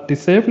 so that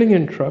disabling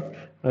interrupt,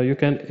 you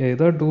can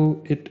either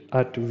do it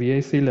at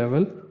VIC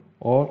level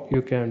or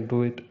you can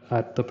do it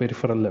at the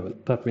peripheral level.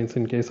 That means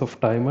in case of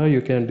timer,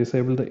 you can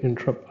disable the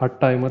interrupt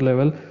at timer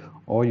level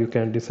or you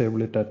can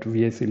disable it at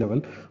VIC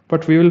level.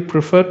 But we will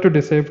prefer to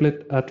disable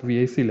it at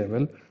VIC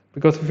level,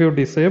 because if you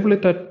disable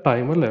it at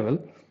timer level,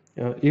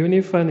 even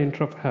if an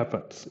interrupt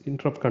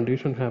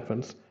condition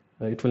happens,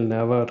 it will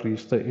never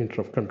reach the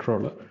interrupt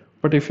controller.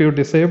 But if you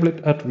disable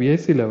it at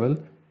VIC level,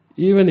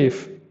 even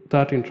if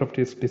that interrupt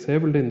is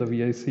disabled in the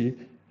VIC,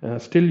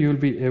 still you'll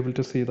be able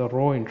to see the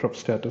raw interrupt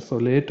status. So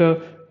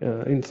later,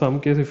 in some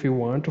case, if you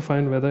want to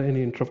find whether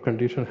any interrupt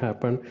condition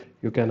happened,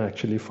 you can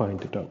actually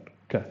find it out.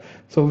 Okay,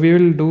 so we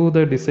will do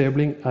the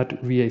disabling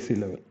at VIC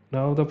level.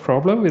 Now the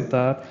problem with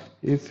that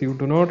is you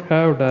do not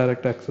have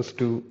direct access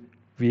to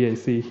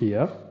VIC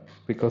here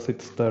because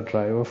it's the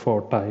driver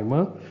for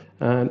timer,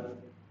 and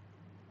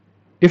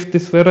if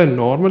this were a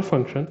normal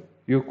function,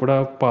 you could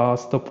have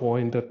passed the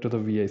pointer to the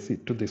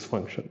VIC to this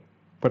function.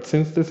 But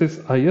since this is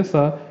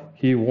ISR,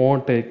 he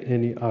won't take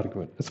any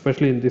argument.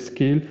 Especially in this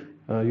scale,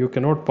 you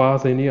cannot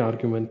pass any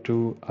argument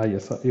to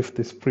ISR. If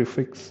this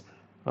prefix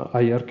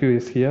IRQ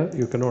is here,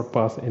 you cannot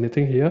pass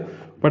anything here.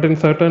 But in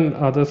certain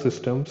other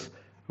systems,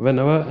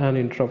 whenever an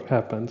interrupt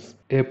happens,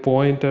 a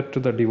pointer to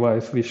the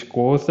device which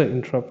caused the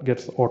interrupt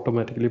gets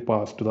automatically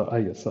passed to the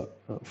ISR.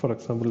 For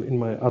example, in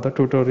my other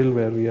tutorial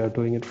where we are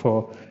doing it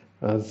for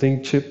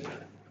zinc chip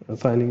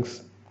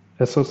Xilinx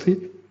SoC,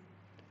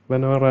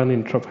 whenever an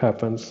interrupt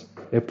happens,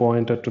 a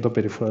pointer to the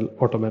peripheral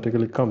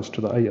automatically comes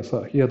to the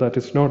ISR. Here that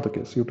is not the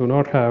case. You do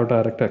not have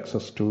direct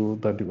access to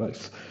the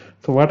device.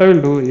 So what I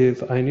will do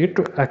is I need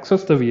to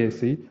access the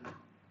VIC.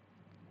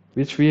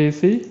 Which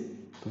VIC?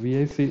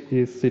 The VIC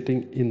is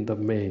sitting in the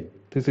main.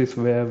 This is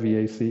where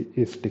VIC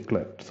is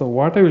declared. So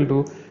what I will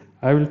do,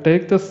 I will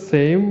take the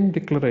same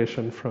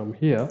declaration from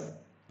here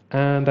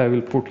and I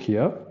will put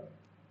here.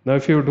 Now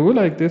if you do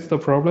like this, the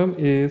problem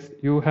is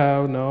you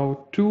have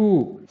now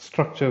two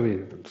structure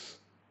variables.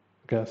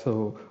 Okay,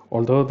 so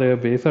although their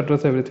base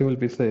address, everything will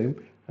be same.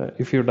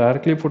 If you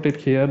directly put it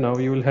here, now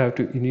you will have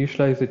to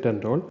initialize it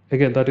and all.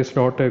 Again, that is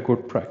not a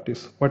good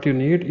practice. What you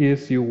need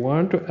is you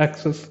want to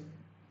access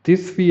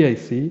this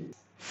VIC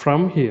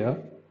from here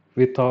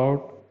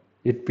without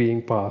it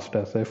being passed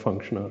as a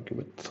function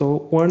argument.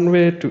 So one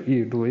way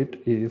to do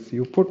it is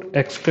you put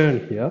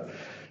extern here.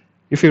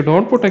 If you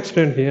don't put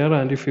extern here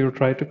and if you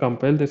try to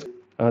compile this,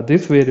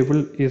 this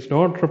variable is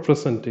not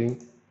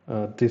representing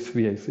this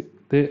VIC.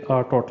 They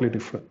are totally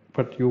different,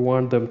 but you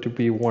want them to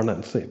be one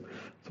and same.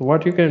 So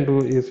what you can do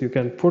is you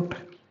can put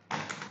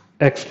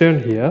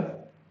extern here,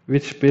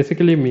 which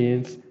basically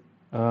means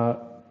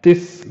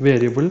this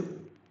variable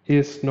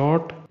is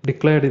not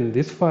declared in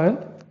this file,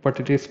 but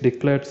it is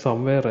declared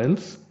somewhere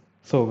else.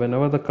 So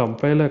whenever the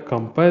compiler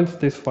compiles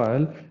this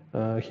file,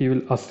 he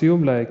will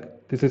assume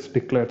like this is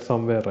declared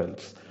somewhere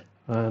else.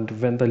 And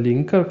when the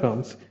linker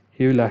comes,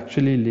 he will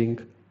actually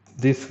link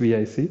this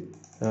VIC,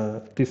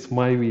 this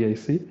my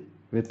VIC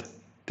with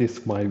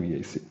this my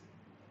VIC.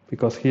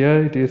 Because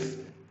here it is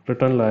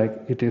written like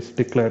it is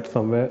declared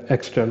somewhere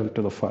external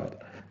to the file.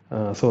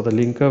 So the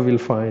linker will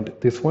find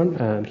this one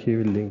and he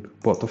will link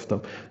both of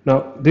them.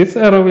 Now this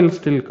error will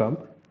still come,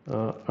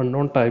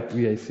 unknown type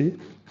VIC,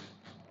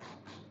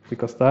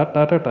 because that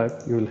data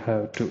type you will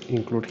have to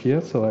include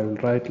here. So I will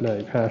write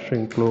like hash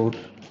include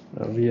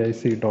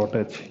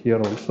vic.h here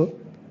also.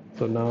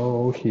 So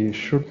now he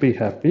should be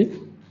happy.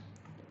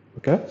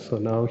 Okay, so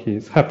now he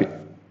is happy.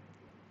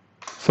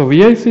 So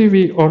VIC,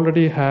 we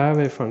already have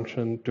a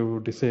function to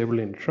disable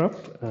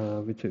interrupt,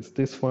 which is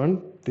this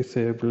one,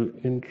 disable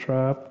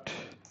interrupt.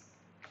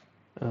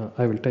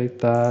 I will take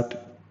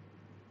that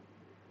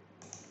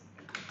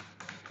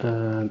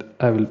and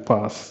I will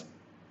pass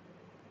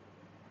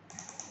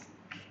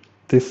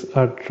this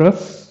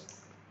address,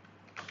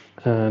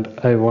 and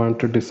I want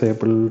to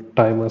disable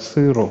timer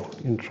 0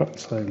 interrupt,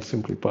 so I will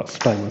simply pass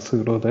timer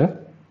 0 there.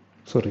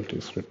 Sorry, it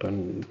is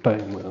written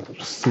timer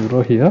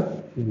 0 here.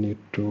 You need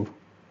to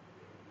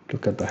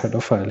look at the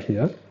header file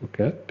here.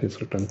 Okay, it is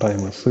written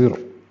timer 0.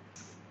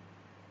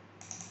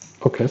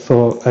 Okay,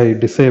 so I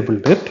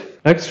disabled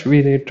it. Next,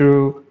 we need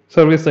to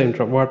service the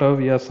interrupt. What are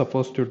we are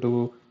supposed to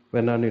do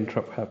when an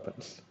interrupt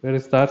happens? Where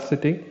is that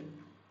sitting?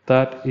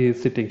 That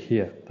is sitting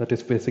here. That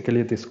is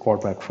basically this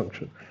callback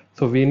function.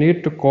 So we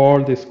need to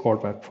call this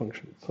callback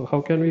function. So how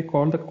can we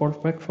call the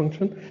callback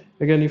function?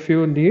 Again, if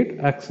you need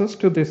access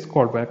to this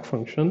callback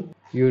function,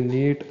 you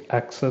need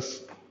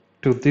access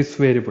to this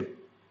variable,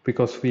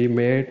 because we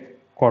made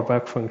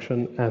callback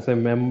function as a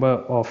member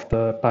of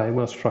the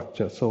timer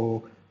structure.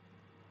 So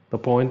the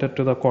pointer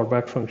to the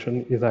callback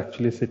function is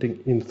actually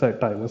sitting inside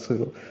timer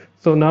 0.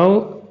 So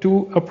now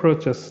two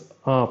approaches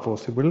are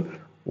possible.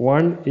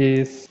 One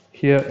is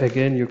here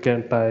again you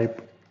can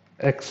type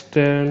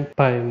extend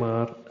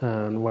timer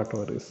and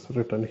whatever is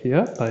written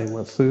here,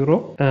 timer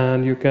 0,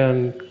 and you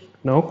can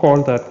now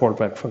call that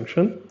callback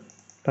function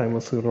timer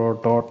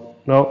 0 dot.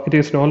 Now it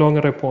is no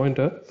longer a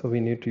pointer, so we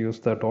need to use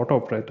the dot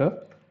operator,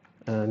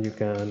 and you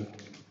can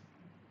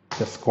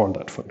just call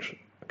that function.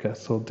 Okay,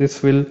 so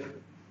this will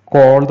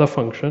call the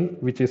function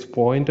which is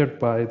pointed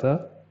by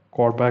the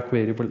callback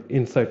variable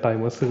inside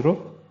timer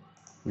 0,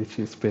 which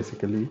is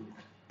basically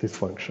this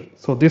function.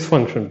 So this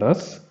function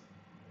does.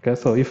 Okay,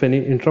 so if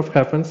any interrupt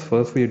happens,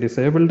 first we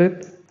disabled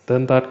it,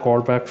 then that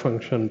callback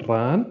function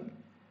ran.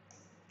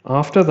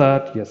 After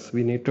that, yes,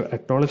 we need to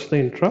acknowledge the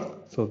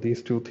interrupt. So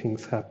these two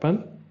things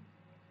happen.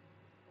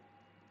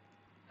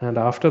 And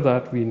after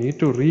that, we need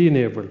to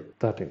re-enable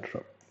that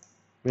interrupt.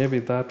 Maybe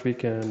that we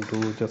can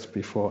do just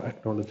before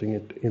acknowledging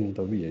it in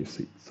the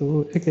VIC.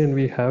 So again,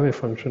 we have a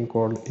function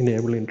called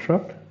enable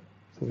interrupt.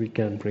 So we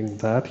can bring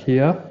that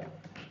here.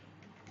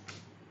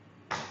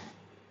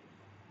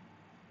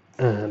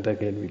 And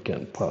again, we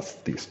can pass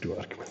these two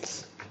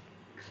arguments.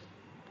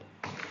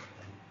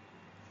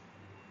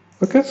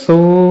 Okay,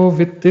 so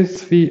with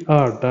this, we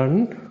are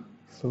done.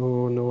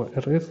 So no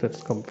errors.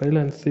 Let's compile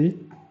and see.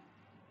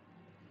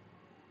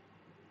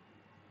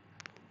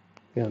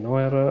 Yeah, no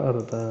error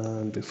other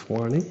than this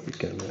warning. We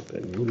can add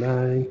a new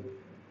line.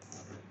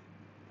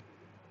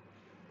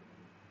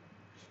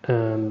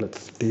 And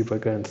let's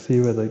debug and see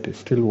whether it is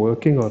still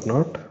working or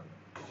not.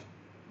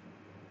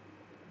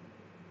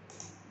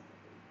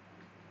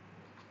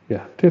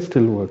 Yeah, it is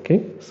still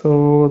working.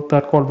 So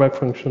that callback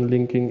function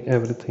linking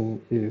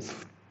everything is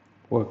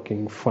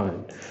working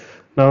fine.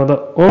 Now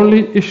the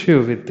only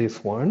issue with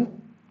this one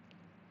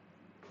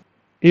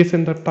is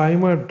in the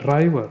timer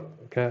driver.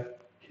 Okay,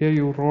 here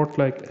you wrote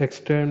like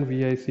extend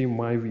VIC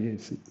my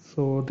VIC.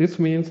 So this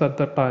means at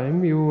the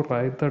time you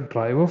write the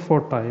driver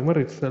for timer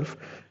itself,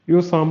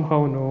 you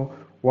somehow know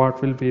what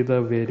will be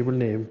the variable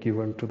name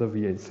given to the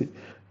VIC.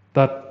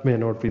 That may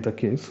not be the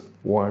case.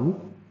 One.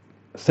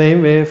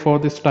 Same way for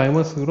this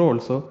timer 0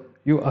 also,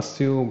 you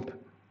assumed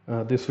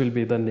this will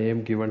be the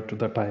name given to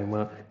the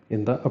timer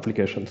in the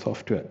application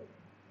software.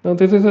 Now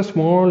this is a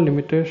small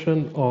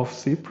limitation of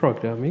C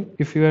programming.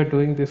 If you are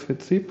doing this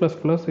with C++,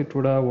 it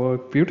would have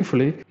worked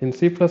beautifully. In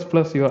C++,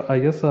 your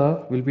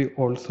ISR will be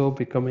also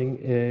becoming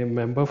a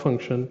member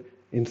function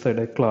inside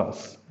a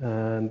class,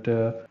 and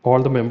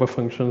all the member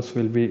functions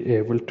will be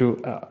able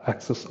to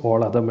access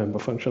all other member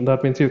functions.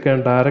 That means you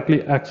can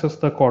directly access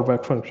the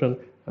callback function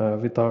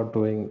without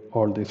doing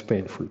all this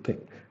painful thing.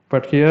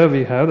 But here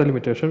we have the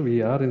limitation.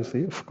 We are in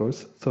C, of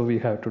course, so we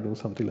have to do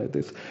something like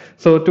this.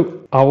 So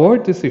to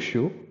avoid this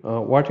issue,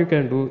 what you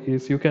can do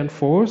is you can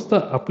force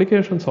the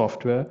application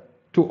software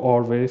to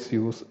always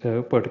use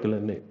a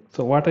particular name.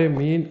 So what I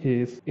mean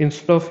is,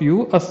 instead of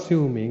you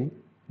assuming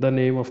the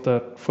name of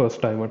the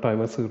first timer,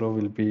 timer 0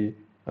 will be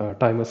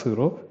timer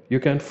 0,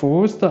 you can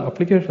force the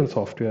application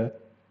software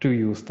to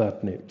use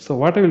that name. So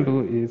what I will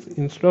do is,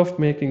 instead of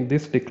making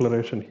this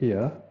declaration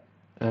here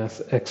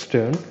as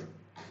extern,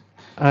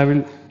 I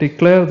will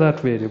declare that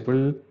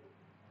variable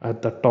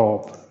at the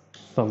top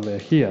somewhere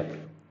here,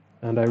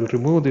 and I will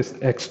remove this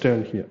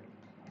extern here.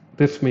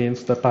 This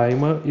means the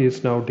timer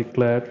is now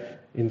declared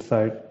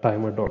inside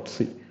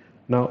timer.c.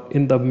 Now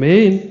in the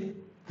main,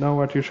 now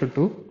what you should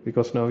do,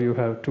 because now you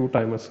have two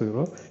timer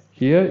 0,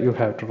 here you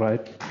have to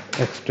write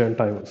extern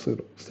timer 0.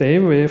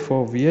 Same way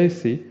for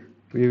VIC,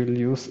 we will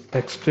use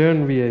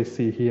extern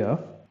VIC here,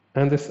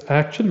 and this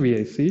actual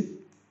VIC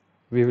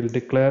we will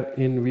declare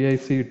in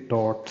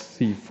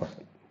vic.c file.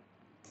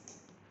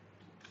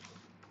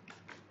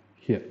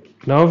 Here.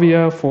 Now we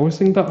are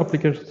forcing the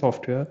application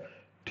software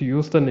to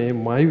use the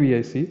name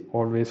myVIC,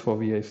 always for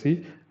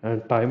VIC,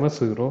 and timer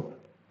 0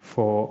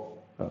 for,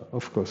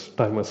 of course,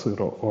 timer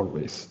 0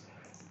 always.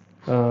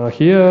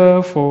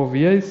 Here for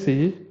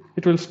VIC,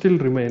 it will still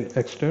remain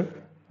extern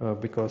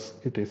because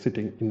it is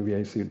sitting in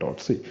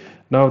vic.c.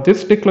 Now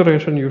this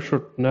declaration, you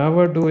should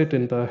never do it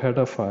in the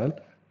header file.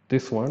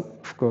 This one,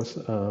 of course,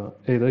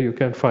 either you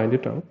can find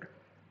it out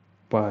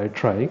by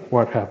trying.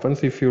 What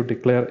happens if you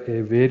declare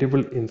a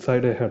variable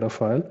inside a header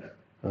file,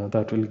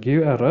 that will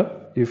give error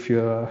if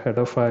your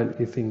header file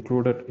is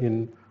included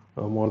in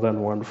more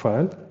than one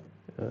file.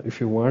 If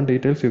you want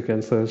details, you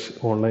can search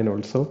online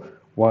also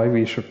why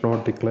we should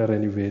not declare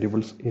any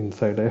variables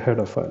inside a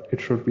header file. It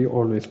should be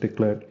always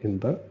declared in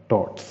the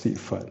 .c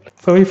file.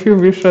 So if you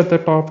wish, at the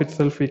top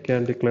itself we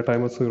can declare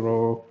timer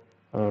 0,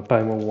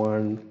 timer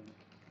 1,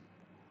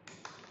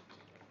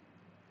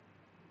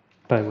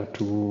 timer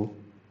 2,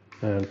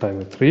 and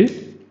timer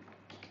 3.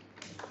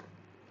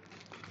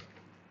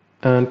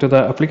 And to the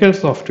application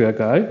software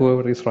guy,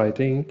 whoever is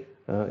writing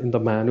in the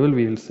manual,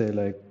 we will say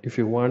like, if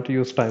you want to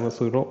use timer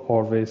 0,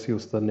 always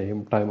use the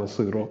name timer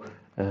 0,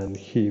 and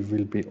he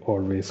will be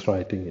always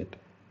writing it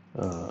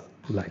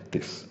like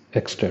this,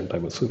 extend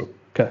timer 0.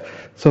 Okay,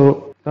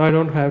 so now I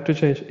don't have to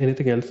change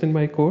anything else in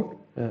my code.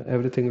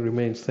 Everything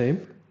remains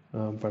same,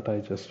 but I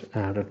just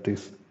added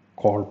this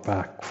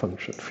callback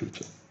function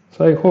feature.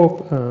 So I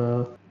hope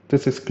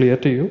this is clear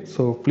to you.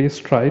 So please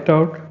try it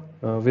out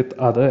with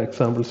other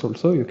examples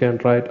also. You can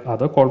write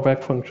other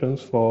callback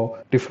functions for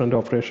different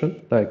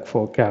operation, like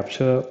for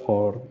capture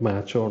or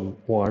match on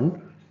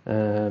one,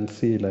 and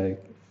see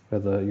like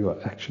whether you are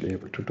actually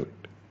able to do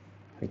it.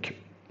 Thank you.